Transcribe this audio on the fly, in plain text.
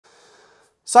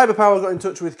Cyberpower got in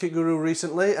touch with KitGuru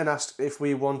recently and asked if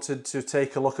we wanted to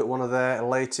take a look at one of their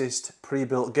latest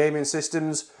pre-built gaming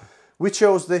systems. We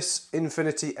chose this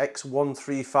Infinity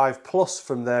X135 Plus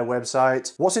from their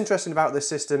website. What's interesting about this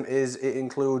system is it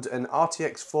includes an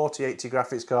RTX 4080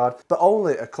 graphics card, but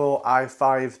only a Core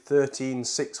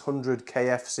i5-13600KF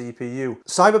CPU.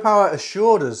 Cyberpower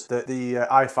assured us that the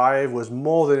i5 was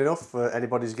more than enough for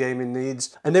anybody's gaming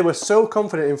needs, and they were so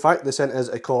confident, in fact, they sent us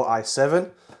a Core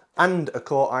i7 and a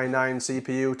Core i9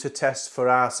 CPU to test for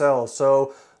ourselves.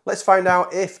 So let's find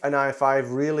out if an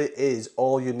i5 really is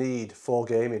all you need for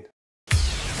gaming.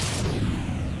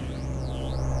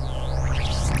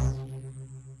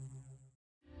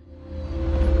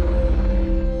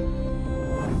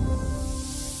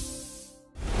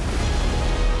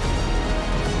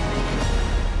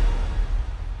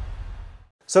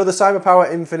 So the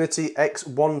Cyberpower Infinity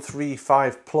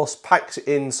X135 Plus packs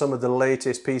in some of the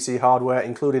latest PC hardware,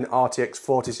 including RTX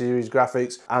 40 series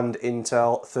graphics and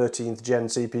Intel 13th gen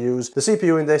CPUs. The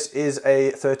CPU in this is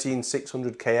a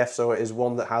 13600KF, so it is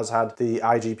one that has had the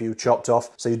iGPU chopped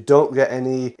off, so you don't get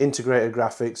any integrated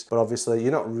graphics, but obviously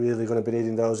you're not really going to be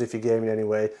needing those if you're gaming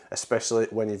anyway, especially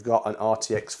when you've got an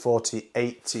RTX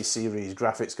 4080 series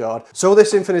graphics card. So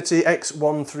this Infinity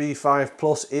X135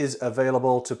 Plus is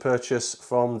available to purchase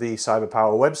from the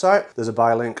Cyberpower website. There's a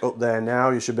buy link up there now.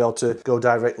 You should be able to go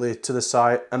directly to the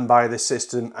site and buy this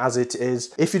system as it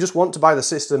is. If you just want to buy the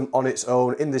system on its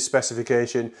own in this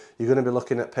specification, you're going to be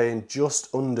looking at paying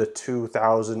just under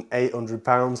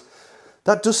 £2,800.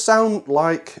 That does sound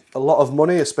like a lot of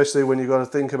money, especially when you've got to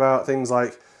think about things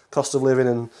like cost of living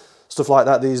and stuff like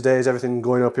that these days, everything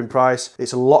going up in price.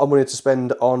 It's a lot of money to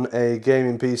spend on a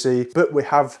gaming PC, but we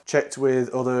have checked with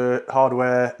other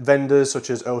hardware vendors such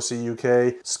as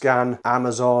OcUK, Scan,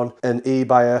 Amazon and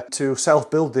Ebuyer to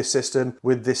self-build this system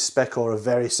with this spec or a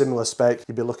very similar spec.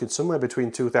 You'd be looking somewhere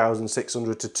between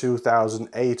 2,600 to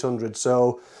 2,800.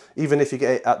 So even if you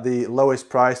get it at the lowest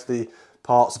price, the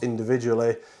parts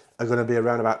individually are going to be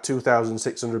around about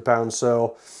 £2,600.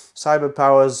 So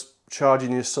Cyberpower's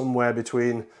charging you somewhere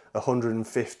between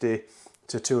 £150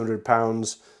 to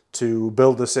 £200 to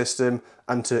build the system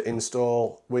and to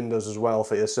install Windows as well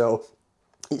for you. So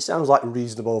it sounds like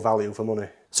reasonable value for money.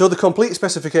 So the complete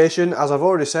specification, as I've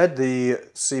already said, the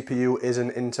CPU is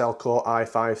an Intel Core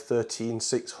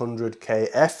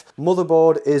i5-13600KF.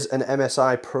 Motherboard is an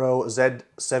MSI Pro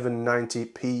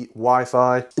Z790P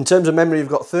Wi-Fi. In terms of memory, you've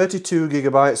got 32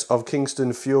 gigabytes of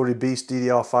Kingston Fury Beast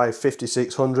DDR5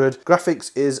 5600.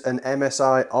 Graphics is an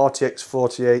MSI RTX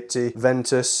 4080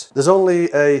 Ventus. There's only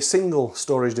a single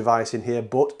storage device in here,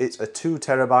 but it's a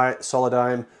 2TB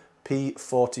Solidigm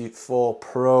P44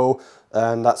 Pro,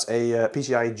 and that's a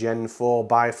PCIe Gen 4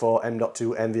 x 4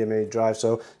 M.2 NVMe drive,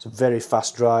 so it's a very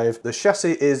fast drive. The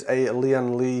chassis is a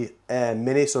Lian Air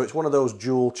Mini, so it's one of those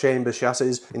dual chamber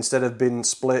chassis. Instead of being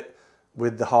split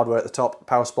with the hardware at the top,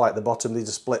 power supply at the bottom, these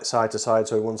are split side to side,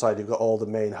 so on one side you've got all the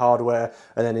main hardware,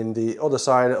 and then in the other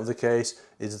side of the case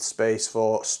is the space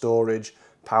for storage,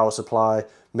 power supply,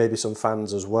 maybe some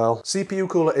fans as well. CPU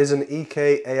cooler is an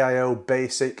EK AIO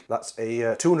Basic. That's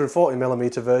a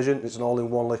 240mm version. It's an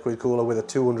all-in-one liquid cooler with a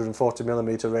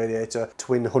 240mm radiator,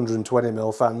 twin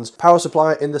 120mm fans. Power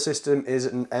supply in the system is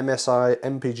an MSI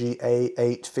MPG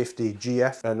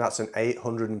A850GF, and that's an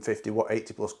 850 watt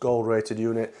 80 plus gold rated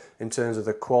unit. In terms of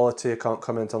the quality, I can't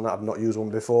comment on that, I've not used one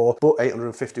before, but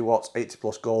 850 watts 80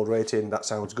 plus gold rating, that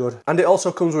sounds good. And it also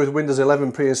comes with Windows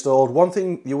 11 pre-installed. One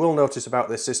thing you will notice about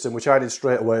this system, which I did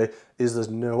straight away, is there's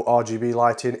no RGB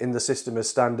lighting in the system as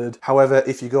standard. However,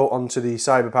 if you go onto the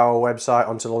Cyberpower website,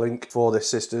 onto the link for this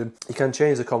system, you can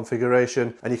change the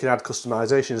configuration and you can add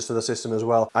customizations to the system as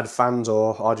well. Add fans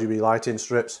or RGB lighting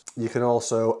strips. You can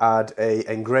also add a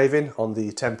engraving on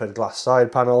the tempered glass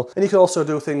side panel, and you can also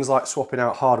do things like swapping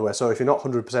out hardware. So if you're not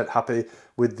 100% happy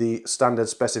with the standard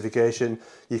specification,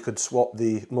 you could swap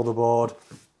the motherboard,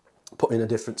 put in a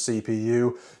different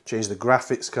CPU, change the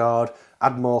graphics card,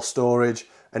 add more storage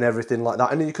and everything like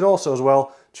that. And then you can also as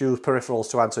well choose peripherals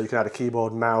to add, so you can add a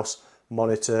keyboard, mouse,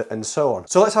 monitor and so on.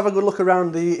 So let's have a good look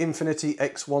around the Infinity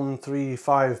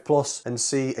X135 Plus and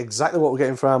see exactly what we're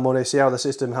getting for our money, see how the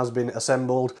system has been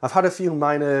assembled. I've had a few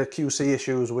minor QC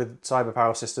issues with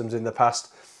Cyberpower systems in the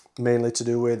past, mainly to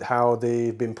do with how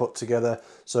they've been put together,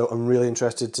 so I'm really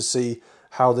interested to see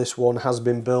how this one has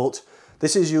been built.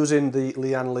 This is using the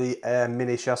Lian Air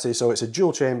Mini chassis, so it's a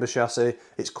dual chamber chassis.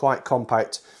 It's quite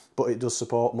compact. but it does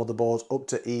support motherboards up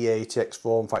to E80X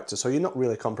form factor, so you're not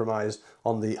really compromised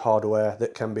on the hardware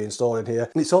that can be installed in here.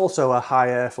 And it's also a high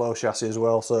airflow chassis as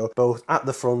well, so both at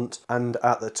the front and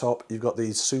at the top you've got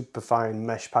these super fine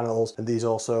mesh panels, and these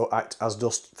also act as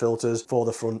dust filters for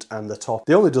the front and the top.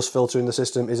 The only dust filter in the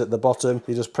system is at the bottom.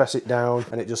 You just press it down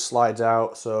and it just slides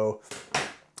out, so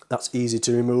that's easy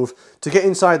to remove. To get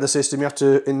inside the system you have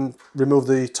to remove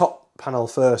the top panel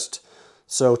first.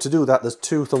 So to do that, there's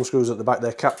two thumb screws at the back,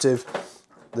 they're captive.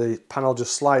 The panel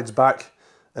just slides back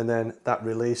and then that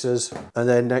releases. And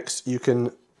then next you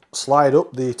can slide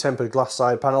up the tempered glass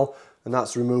side panel, and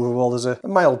that's removable. There's a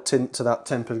mild tint to that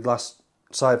tempered glass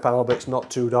side panel, but it's not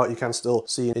too dark. You can still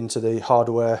see into the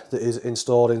hardware that is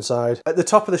installed inside. At the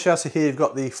top of the chassis here you've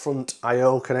got the front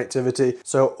I/O connectivity.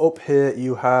 So up here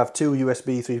you have two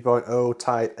USB 3.0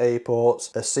 Type A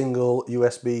ports, a single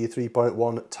USB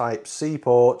 3.1 Type C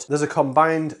port. There's a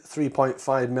combined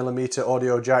 3.5mm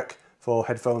audio jack for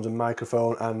headphones and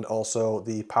microphone, and also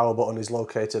the power button is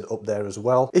located up there as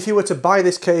well. If you were to buy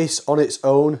this case on its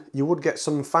own, you would get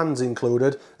some fans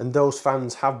included, and those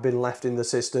fans have been left in the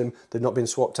system. They've not been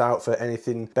swapped out for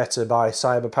anything better by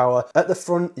Cyberpower. At the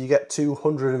front you get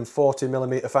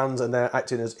 240mm fans, and they're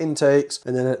acting as intakes,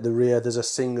 and then at the rear there's a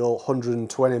single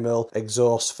 120mm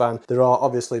exhaust fan. There are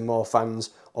obviously more fans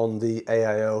on the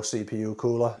AIO CPU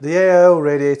cooler. The AIO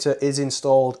radiator is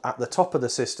installed at the top of the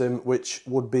system, which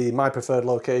would be my preferred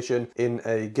location in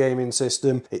a gaming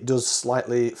system. It does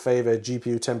slightly favour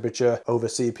GPU temperature over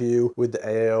CPU with the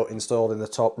AIO installed in the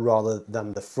top rather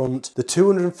than the front. The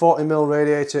 240mm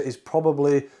radiator is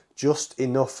probably just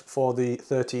enough for the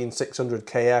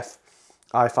 13600KF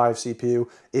i5 CPU.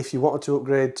 If you wanted to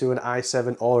upgrade to an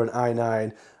i7 or an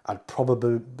i9, I'd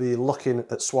probably be looking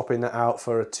at swapping that out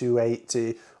for a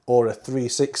 280 or a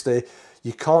 360.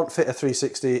 You can't fit a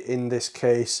 360 in this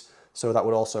case, so that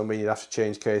would also mean you'd have to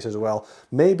change case as well.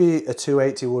 Maybe a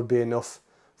 280 would be enough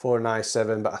for an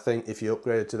i7, but I think if you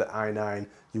upgraded to the i9,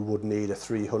 you would need a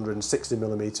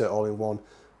 360mm all-in-one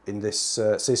in this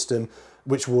system,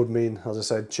 which would mean, as I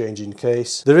said, changing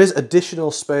case. There is additional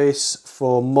space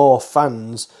for more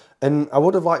fans, and I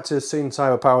would have liked to have seen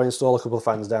Cyberpower install a couple of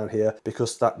fans down here,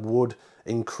 because that would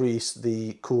increase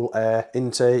the cool air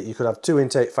intake. You could have two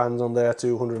intake fans on there,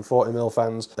 240mm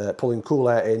fans, pulling cool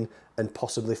air in and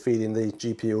possibly feeding the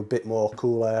GPU a bit more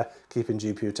cool air, keeping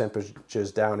GPU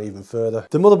temperatures down even further.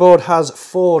 The motherboard has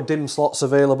 4 DIMM slots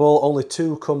available. Only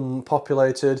 2 come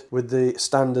populated with the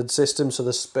standard system, so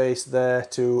there's space there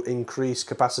to increase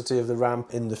capacity of the RAM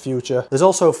in the future. There's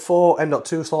also 4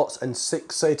 M.2 slots and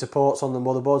 6 SATA ports on the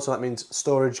motherboard, so that means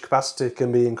storage capacity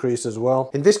can be increased as well.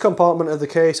 In this compartment of the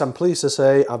case, I'm pleased to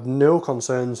say I've no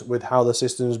concerns with how the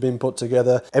system's been put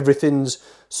together. Everything's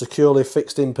securely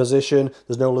fixed in position.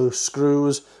 There's no loose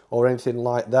screws or anything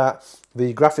like that.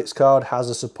 The graphics card has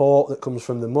a support that comes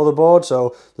from the motherboard,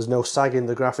 so there's no sag in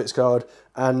the graphics card,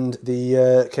 and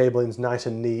the cabling's nice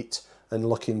and neat and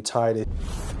looking tidy.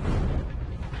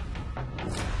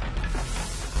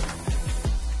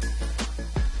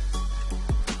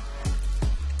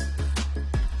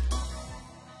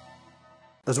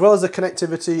 As well as the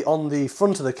connectivity on the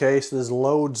front of the case, there's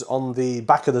loads on the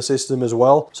back of the system as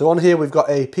well. So on here we've got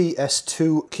a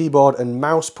PS2 keyboard and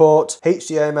mouse port,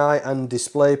 HDMI and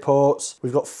display ports.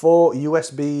 We've got 4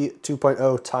 USB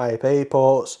 2.0 Type A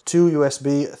ports, 2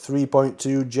 USB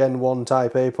 3.2 Gen 1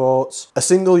 Type A ports, a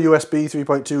single USB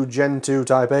 3.2 Gen 2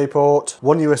 Type A port,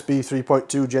 1 USB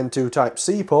 3.2 Gen 2 Type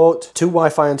C port, 2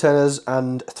 Wi-Fi antennas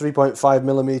and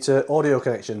 3.5mm audio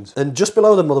connections. And just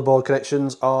below the motherboard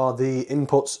connections are the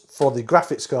inputs for the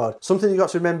graphics card. Something you've got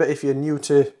to remember if you're new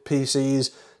to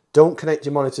PCs, don't connect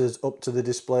your monitors up to the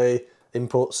display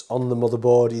inputs on the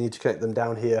motherboard. You need to connect them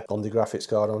down here on the graphics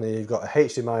card. On here you've got a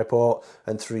HDMI port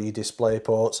and 3 display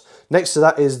ports. Next to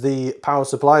that is the power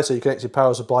supply, so you connect your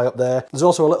power supply up there. There's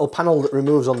also a little panel that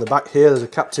removes on the back here. There's a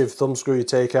captive thumb screw you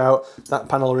take out, that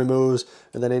panel removes,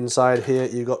 and then inside here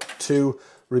you've got 2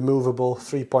 removable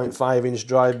 3.5-inch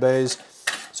drive bays.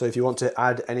 So if you want to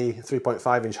add any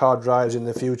 3.5-inch hard drives in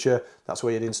the future, that's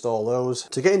where you'd install those.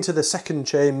 To get into the second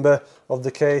chamber of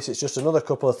the case, it's just another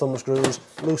couple of thumb screws.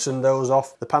 Loosen those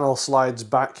off. The panel slides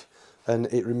back and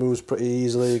it removes pretty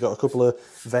easily. You've got a couple of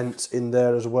vents in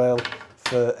there as well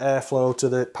for airflow to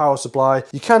the power supply.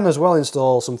 You can as well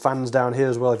install some fans down here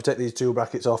as well. If you take these 2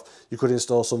 brackets off, you could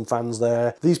install some fans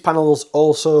there. These panels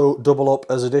also double up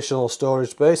as additional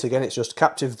storage space. Again, it's just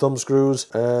captive thumb screws,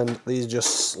 and these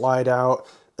just slide out.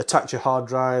 Attach your hard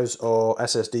drives or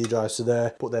SSD drives to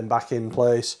there, put them back in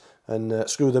place and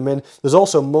screw them in. There's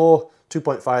also more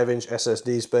 2.5-inch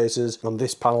SSD spaces on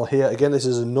this panel here. Again, this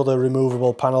is another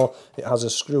removable panel. It has a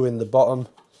screw in the bottom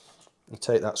You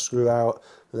take that screw out,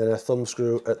 and then a thumb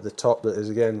screw at the top that is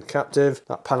again captive.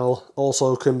 That panel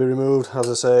also can be removed. As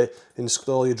I say,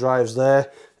 install your drives there,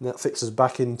 and that fixes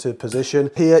back into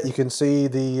position. Here you can see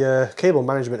the cable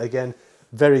management again,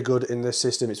 very good in this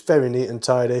system. It's very neat and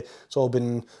tidy. It's all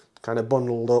been kind of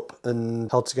bundled up and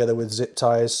held together with zip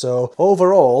ties. So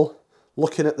overall,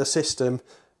 looking at the system,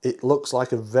 it looks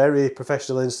like a very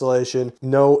professional installation.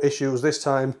 No issues this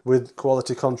time with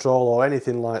quality control or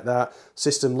anything like that.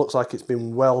 System looks like it's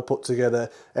been well put together.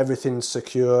 Everything's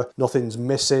secure, nothing's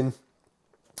missing.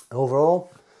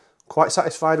 Overall, quite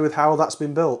satisfied with how that's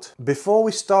been built. Before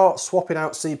we start swapping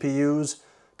out CPUs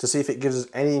to see if it gives us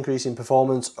any increase in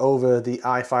performance over the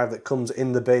i5 that comes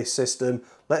in the base system,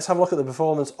 let's have a look at the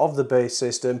performance of the base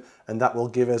system, and that will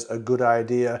give us a good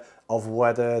idea of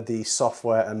whether the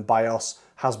software and BIOS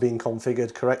has been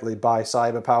configured correctly by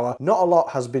Cyberpower. Not a lot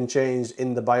has been changed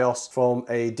in the BIOS from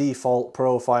a default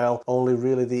profile, only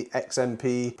really the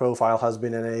XMP profile has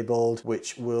been enabled,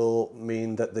 which will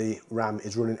mean that the RAM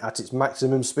is running at its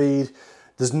maximum speed.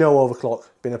 There's no overclock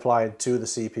been applied to the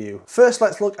CPU. First,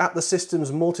 let's look at the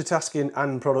system's multitasking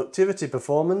and productivity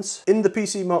performance. In the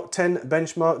PC Mark 10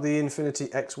 benchmark, the Infinity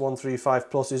X135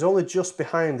 Plus is only just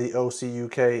behind the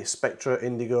OcUK Spectra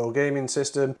Indigo gaming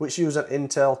system, which used an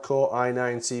Intel Core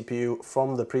i9 CPU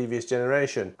from the previous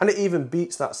generation, and it even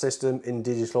beats that system in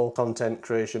digital content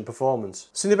creation performance.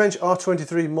 Cinebench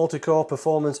R23 multi-core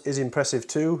performance is impressive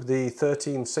too. The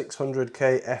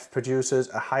 13600KF produces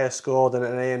a higher score than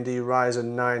an AMD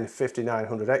Ryzen 9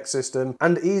 5900X system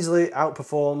and easily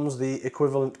outperforms the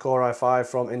equivalent Core i5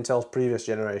 from Intel's previous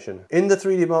generation. In the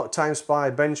 3D Mark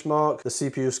TimeSpy benchmark, the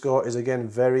CPU score is again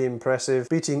very impressive,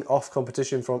 beating off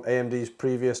competition from AMD's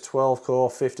previous 12-core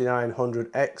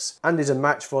 5900X and is a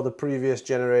match for the previous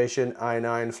generation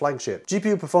i9 flagship.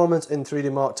 GPU performance in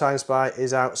 3D Mark TimeSpy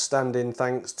is outstanding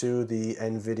thanks to the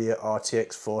NVIDIA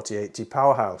RTX 4080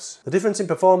 powerhouse. The difference in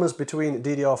performance between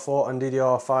DDR4 and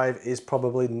DDR5 is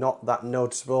probably not that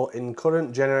noticeable in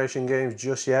current generation games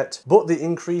just yet, but the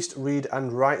increased read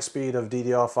and write speed of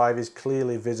DDR5 is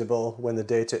clearly visible when the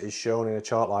data is shown in a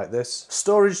chart like this.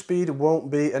 Storage speed won't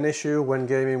be an issue when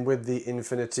gaming with the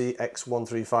Infinity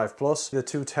X135 Plus. The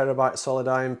 2TB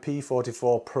Solidigm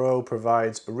P44 Pro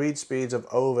provides read speeds of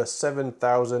over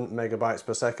 7,000 megabytes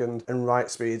per second and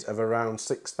write speeds of around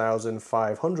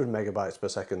 6,500 megabytes per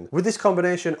second. With this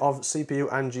combination of CPU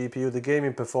and GPU, the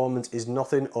gaming performance is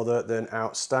nothing other than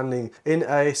outstanding. In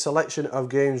a selection of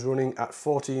games running at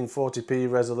 1440p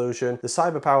resolution, the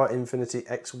Cyberpower Infinity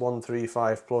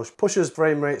X135 Plus pushes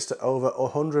frame rates to over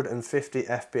 150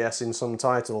 FPS in some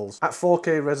titles. At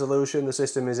 4K resolution, the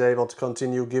system is able to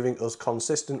continue giving us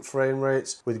consistent frame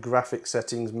rates with graphics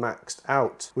settings maxed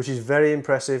out, which is very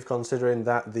impressive considering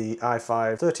that the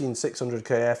i5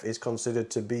 13600KF is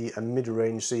considered to be a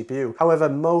mid-range CPU. However,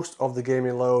 most of the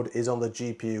gaming load is on the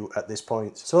GPU at this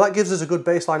point. So that gives us a good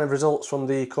baseline of results from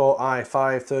the Core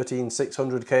i5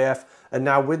 13600KF, and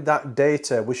now with that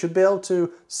data we should be able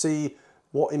to see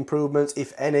what improvements,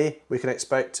 if any, we can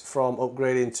expect from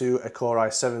upgrading to a Core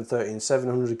i7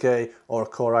 13700K or a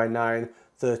Core i9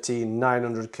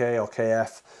 13900K or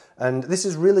KF. And this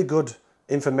is really good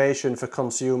information for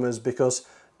consumers because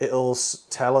it'll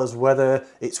tell us whether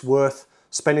it's worth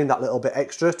spending that little bit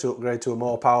extra to upgrade to a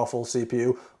more powerful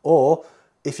CPU, or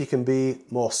if you can be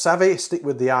more savvy, stick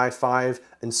with the i5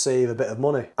 and save a bit of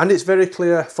money. And it's very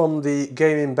clear from the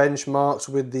gaming benchmarks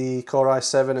with the Core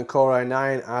i7 and Core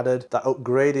i9 added that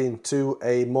upgrading to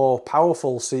a more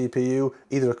powerful CPU,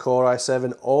 either a Core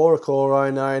i7 or a Core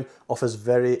i9, offers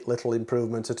very little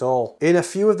improvement at all. In a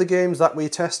few of the games that we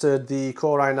tested, the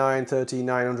Core i9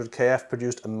 13900KF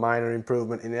produced a minor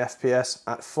improvement in the FPS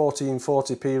at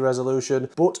 1440p resolution,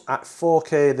 but at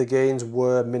 4K the gains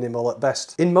were minimal at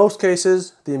best. In most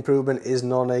cases, the improvement is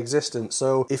non-existent,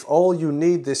 so if all you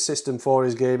need this system for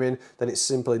is gaming, then it's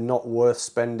simply not worth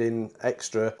spending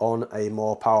extra on a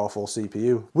more powerful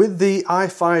CPU. With the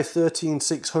i5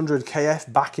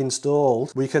 13600KF back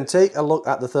installed, we can take a look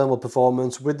at the thermal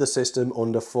performance with the system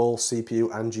under full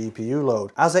CPU and GPU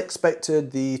load. As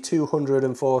expected, the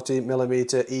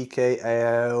 240mm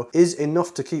EK-AIO is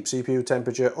enough to keep CPU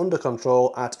temperature under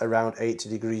control at around 80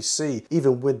 degrees C,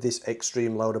 even with this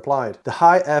extreme load applied. The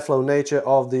high airflow nature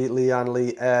of the Lian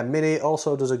Air Mini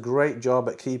also does a great job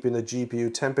at keeping the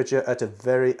GPU temperature at a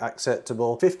very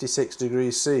acceptable 56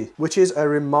 degrees C, which is a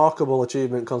remarkable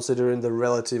achievement considering the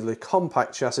relatively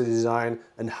compact chassis design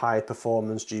and high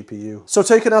performance GPU. So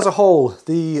taken as a whole,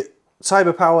 the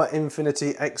Cyberpower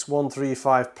Infinity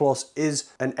X135 Plus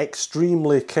is an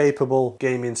extremely capable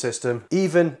gaming system.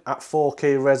 Even at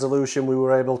 4K resolution, we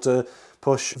were able to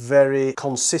push very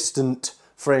consistent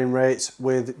frame rates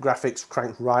with graphics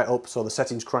cranked right up, so the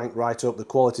settings cranked right up, the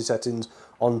quality settings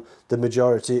on the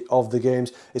majority of the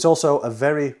games. It's also a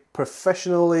very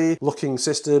professionally looking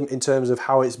system in terms of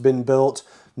how it's been built.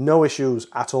 No issues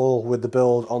at all with the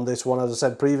build on this one, as I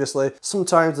said previously.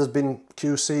 Sometimes there's been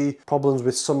QC problems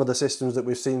with some of the systems that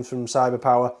we've seen from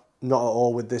Cyberpower. Not at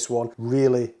all with this one.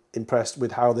 Really impressed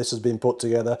with how this has been put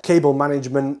together. Cable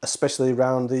management, especially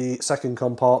around the second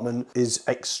compartment, is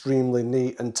extremely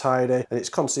neat and tidy, and it's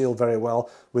concealed very well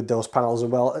with those panels as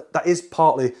well. That is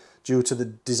partly due to the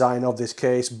design of this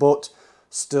case, but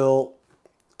still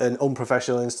an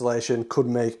unprofessional installation could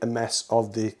make a mess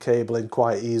of the cabling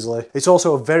quite easily. It's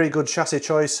also a very good chassis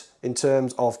choice in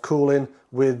terms of cooling,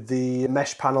 with the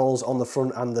mesh panels on the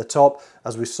front and the top.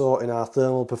 As we saw in our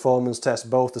thermal performance test,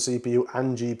 both the CPU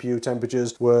and GPU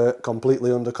temperatures were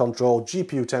completely under control.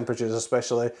 GPU temperatures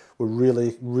especially were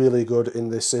really good in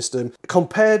this system.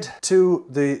 Compared to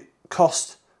the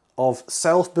cost of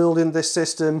self-building this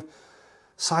system,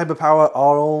 Cyberpower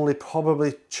are only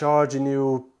probably charging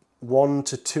you £100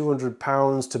 to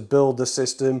 £200 to build the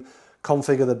system,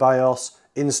 configure the BIOS,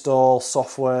 install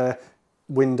software,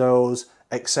 Windows,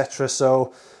 etc.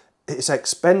 So it's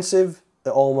expensive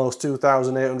at almost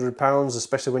 £2,800,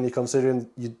 especially when you're considering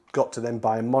you've got to then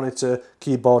buy a monitor,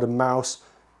 keyboard and mouse,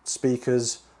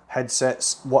 speakers,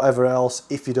 headsets, whatever else,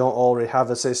 if you don't already have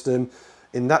a system.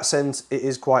 In that sense, it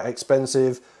is quite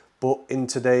expensive, but in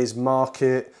today's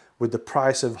market, with the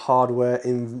price of hardware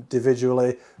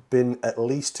individually being at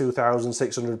least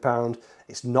 £2,600,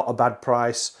 it's not a bad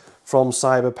price from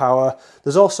Cyberpower.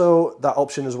 There's also that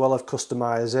option as well of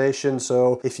customization,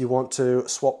 so if you want to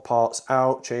swap parts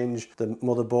out, change the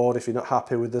motherboard if you're not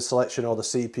happy with the selection, or the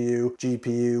CPU,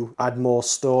 GPU, add more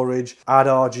storage, add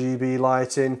RGB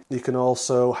lighting, you can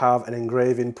also have an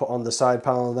engraving put on the side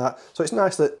panel of that. So it's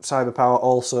nice that Cyberpower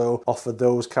also offer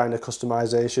those kind of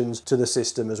customizations to the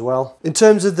system as well. In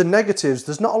terms of the negatives,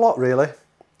 there's not a lot really,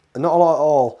 not a lot at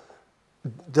all.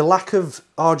 The lack of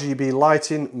RGB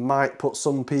lighting might put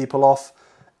some people off.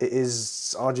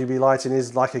 RGB lighting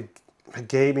is like a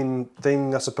gaming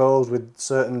thing, I suppose, with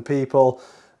certain people.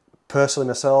 Personally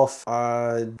myself,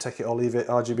 I take it or leave it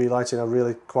RGB lighting. I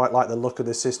really quite like the look of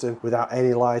this system without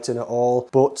any lighting at all.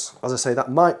 But as I say, that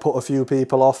might put a few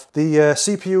people off. The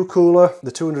CPU cooler,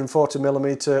 the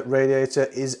 240mm radiator,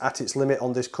 is at its limit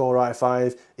on this Core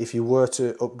i5. If you were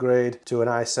to upgrade to an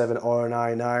i7 or an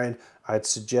i9, I'd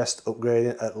suggest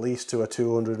upgrading at least to a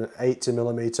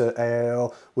 280mm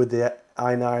AIO. With the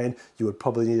i9, you would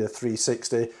probably need a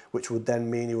 360, which would then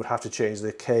mean you would have to change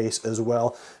the case as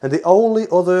well. And the only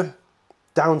other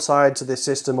downside to this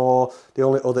system, or the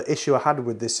only other issue I had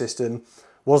with this system,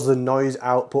 was the noise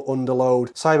output under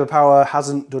load. Cyberpower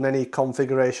hasn't done any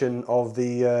configuration of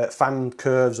the fan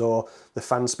curves or the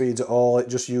fan speeds at all. It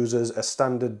just uses a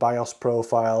standard BIOS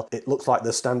profile. It looks like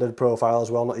the standard profile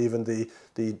as well, not even the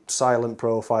silent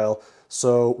profile.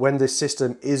 So when this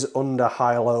system is under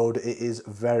high load, it is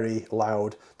very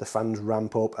loud. The fans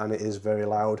ramp up and it is very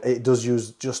loud. It does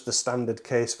use just the standard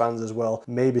case fans as well.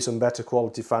 Maybe some better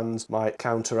quality fans might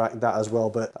counteract that as well,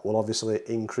 but that will obviously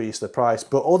increase the price.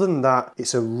 But other than that,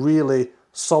 it's a really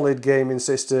solid gaming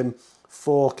system.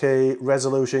 4K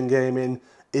resolution gaming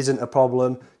isn't a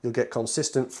problem. You'll get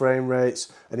consistent frame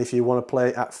rates, and if you want to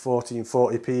play at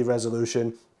 1440p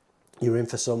resolution, you're in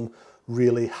for some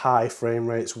really high frame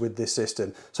rates with this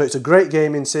system. So it's a great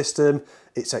gaming system.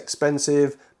 It's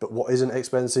expensive, but what isn't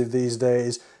expensive these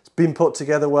days? It's been put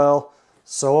together well.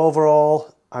 So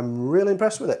overall, I'm really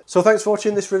impressed with it. So thanks for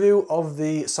watching this review of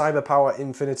the Cyberpower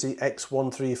Infinity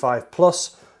X135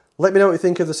 Plus. Let me know what you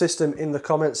think of the system in the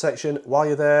comment section. While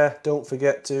you're there, don't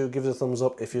forget to give us a thumbs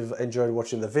up if you've enjoyed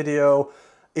watching the video.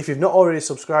 If you've not already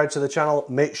subscribed to the channel,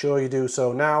 make sure you do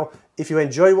so now. If you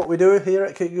enjoy what we do here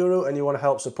at Kit Guru and you want to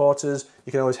help support us,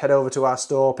 you can always head over to our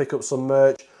store, pick up some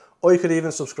merch, or you could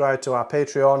even subscribe to our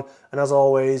Patreon. And as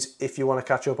always, if you want to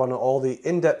catch up on all the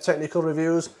in-depth technical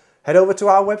reviews, head over to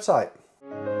our website.